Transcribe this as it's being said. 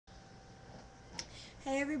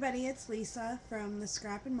Hey everybody, it's Lisa from the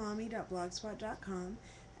scrapandmommy.blogspot.com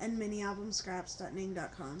and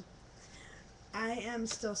minialbumscraps.ning.com. I am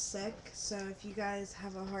still sick, so if you guys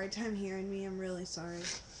have a hard time hearing me, I'm really sorry.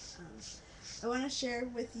 Um, I want to share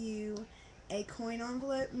with you a coin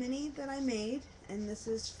envelope mini that I made, and this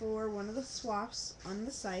is for one of the swaps on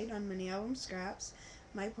the site on Mini Album Scraps.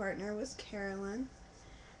 My partner was Carolyn.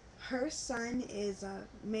 Her son is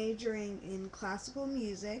majoring in classical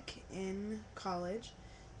music in college,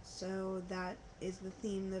 so that is the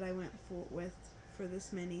theme that I went with for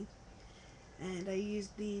this mini. And I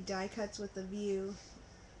used the die cuts with the View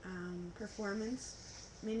performance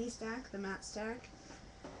mini stack, the matte stack,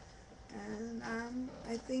 and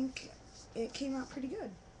I think it came out pretty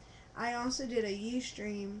good. I also did a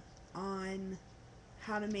Ustream on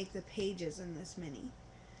how to make the pages in this mini.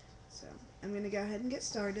 So I'm going to go ahead and get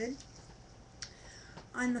started.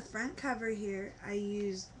 On the front cover here, I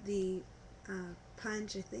used the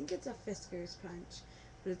punch. I think it's a Fisker's punch,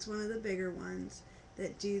 but it's one of the bigger ones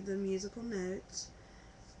that do the musical notes.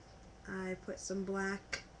 I put some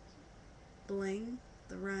black bling,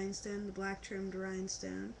 the rhinestone, the black trimmed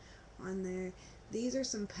rhinestone on there. These are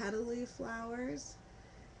some petaloo flowers,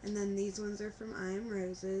 and then these ones are from I Am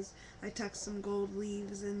Roses. I tucked some gold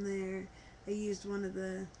leaves in there. I used one of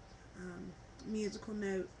the musical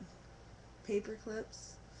note paper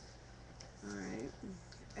clips. Alright,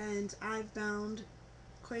 and I've bound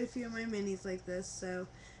quite a few of my minis like this, so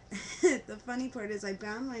the funny part is I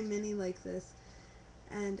bound my mini like this,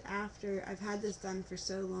 and after I've had this done for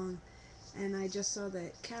so long, and I just saw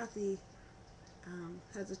that Kathy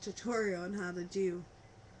has a tutorial on how to do,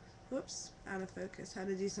 whoops, out of focus, how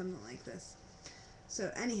to do something like this. So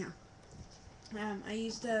anyhow, I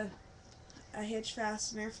used a hitch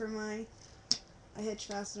fastener for my, and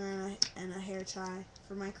a hair tie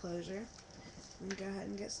for my closure. And go ahead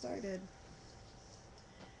and get started.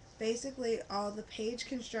 Basically, all the page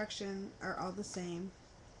construction are all the same.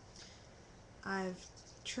 I've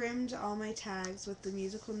trimmed all my tags with the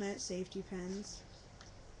musical note safety pins,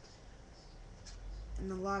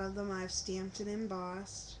 and a lot of them I've stamped and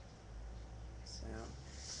embossed. So,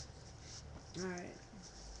 alright.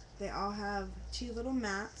 They all have two little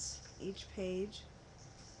mats each page.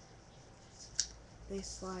 They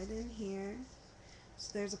slide in here.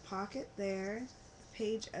 So there's a pocket there. The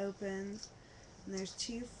page opens, and there's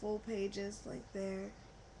two full pages like there,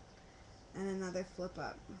 and another flip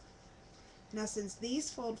up. Now since these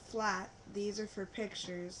fold flat, these are for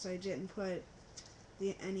pictures, so I didn't put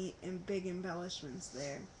any big embellishments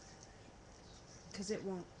there, because it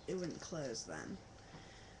wouldn't close then.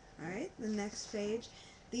 Alright, the next page.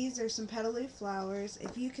 These are some petaloo flowers.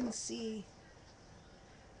 If you can see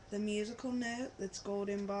the musical note that's gold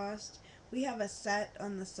embossed, we have a set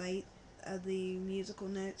on the site of the musical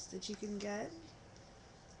notes that you can get.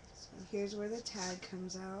 So here's where the tag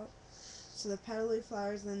comes out. So the petaloo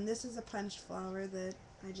flowers, then this is a punched flower that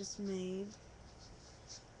I just made.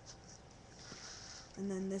 And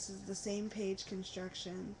then this is the same page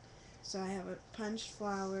construction. So I have a punched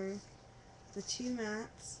flower, the two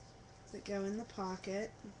mats that go in the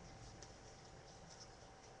pocket,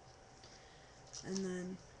 and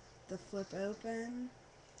then the flip open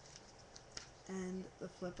and the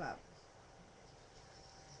flip up.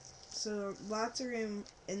 So lots of room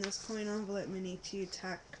in this coin envelope mini to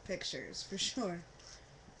tuck pictures for sure.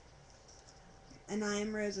 And I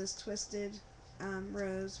Am Roses twisted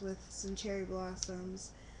rose with some cherry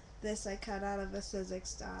blossoms. This I cut out of a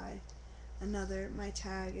Sizzix die. My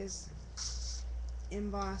tag is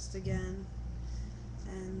embossed again,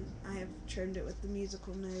 and I have trimmed it with the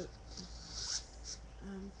musical note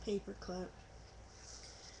paper clip.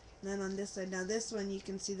 And then on this side, now this one you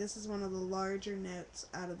can see this is one of the larger notes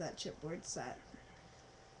out of that chipboard set.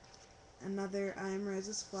 Another I Am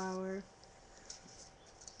Roses flower.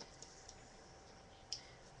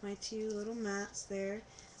 My two little mats there.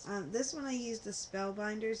 This one I used the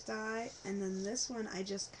Spellbinders die, and then this one I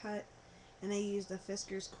just cut and I used a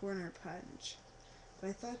Fisker's corner punch. But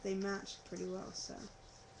I thought they matched pretty well, so.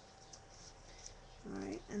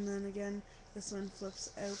 Alright, and then again, this one flips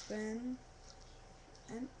open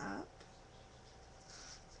and up.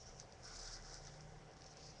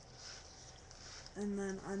 And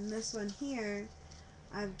then on this one here,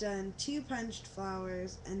 I've done two punched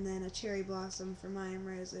flowers and then a cherry blossom for I Am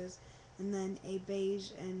Roses, and then a beige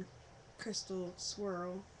and crystal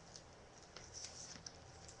swirl.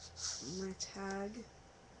 My tag,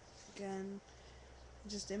 again,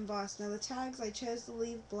 just embossed. Now the tags I chose to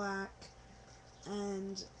leave black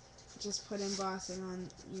and just put embossing on,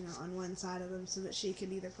 on one side of them so that she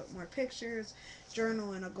could either put more pictures,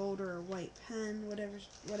 journal in a gold or a white pen, whatever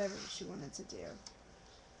she wanted to do.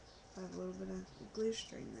 I have a little bit of glue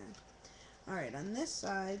string there. Alright, on this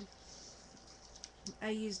side, I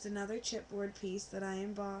used another chipboard piece that I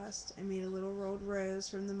embossed. I made a little rolled rose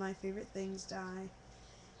from the My Favorite Things die.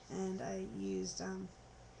 And I used, I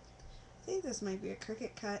think this might be a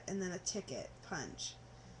Cricut cut and then a ticket punch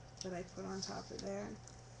that I put on top of there.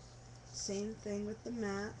 Same thing with the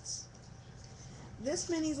mats. This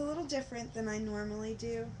mini's a little different than I normally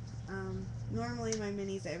do. Normally my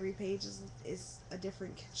minis, every page is a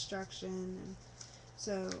different construction,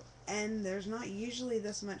 and there's not usually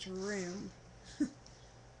this much room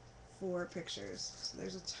for pictures. So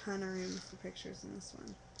there's a ton of room for pictures in this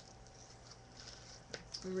one.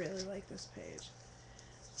 I really like this page.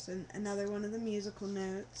 So another one of the musical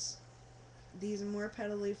notes. These are more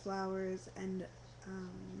petal-leaf flowers, and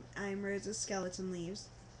I'm Rose's skeleton leaves.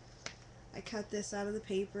 I cut this out of the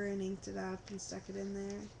paper and inked it up and stuck it in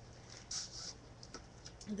there.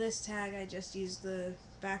 This tag, I just used the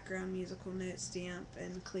background musical note stamp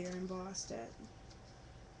and clear embossed it.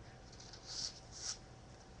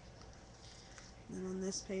 And then on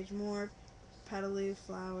this page, more petal leaf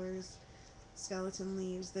flowers, skeleton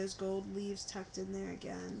leaves, those gold leaves tucked in there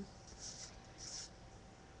again.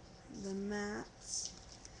 The mats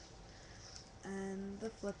and the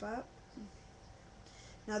flip up.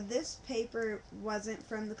 Now this paper wasn't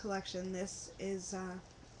from the collection. This is,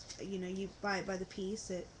 you know, you buy it by the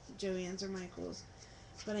piece at Joann's or Michael's.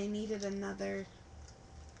 But I needed another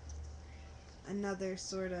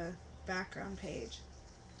sort of background page.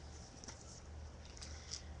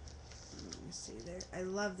 Let me see there. I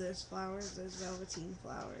love those flowers, those velveteen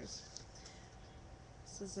flowers.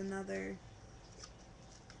 This is another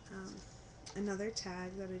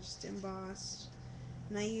tag that I just embossed.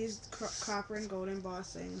 And I used copper and gold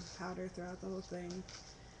embossing powder throughout the whole thing.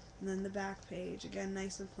 And then the back page, again,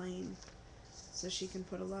 nice and plain, so she can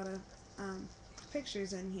put a lot of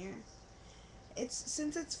pictures in here.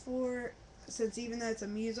 Since even though it's a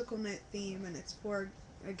musical note theme and it's for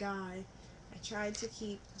a guy, I tried to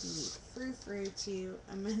keep the frou-frou to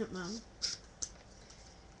a minimum,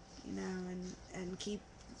 you know, and keep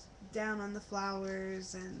down on the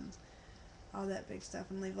flowers and all that big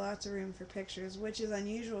stuff, and leave lots of room for pictures, which is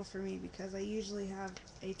unusual for me because I usually have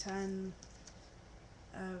a ton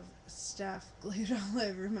of stuff glued all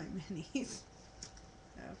over my minis.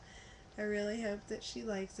 So I really hope that she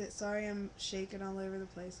likes it. Sorry I'm shaking all over the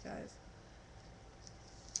place, guys.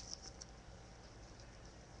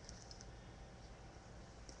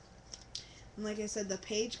 And like I said, the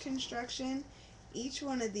page construction, each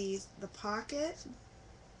one of these, the pocket,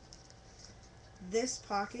 this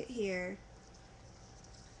pocket here,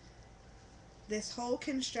 this whole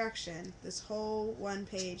construction, this whole one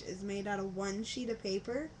page is made out of one sheet of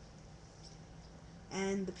paper,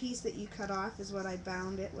 and the piece that you cut off is what I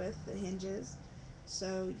bound it with, the hinges.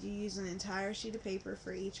 So you use an entire sheet of paper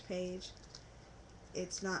for each page.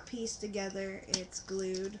 It's not pieced together, it's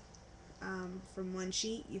glued from one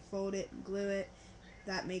sheet. You fold it, glue it.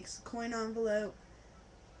 That makes the coin envelope,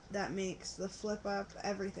 that makes the flip up,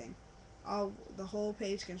 everything. The whole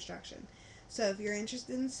page construction. So if you're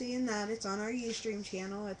interested in seeing that, it's on our Ustream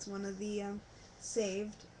channel. It's one of the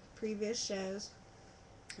saved previous shows.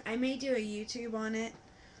 I may do a YouTube on it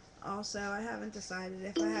also. I haven't decided.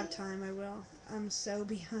 If I have time, I will. I'm so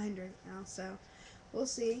behind right now, so we'll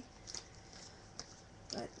see.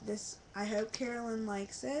 But I hope Carolyn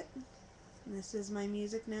likes it. This is my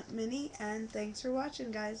music note mini, and thanks for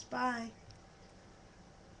watching, guys. Bye.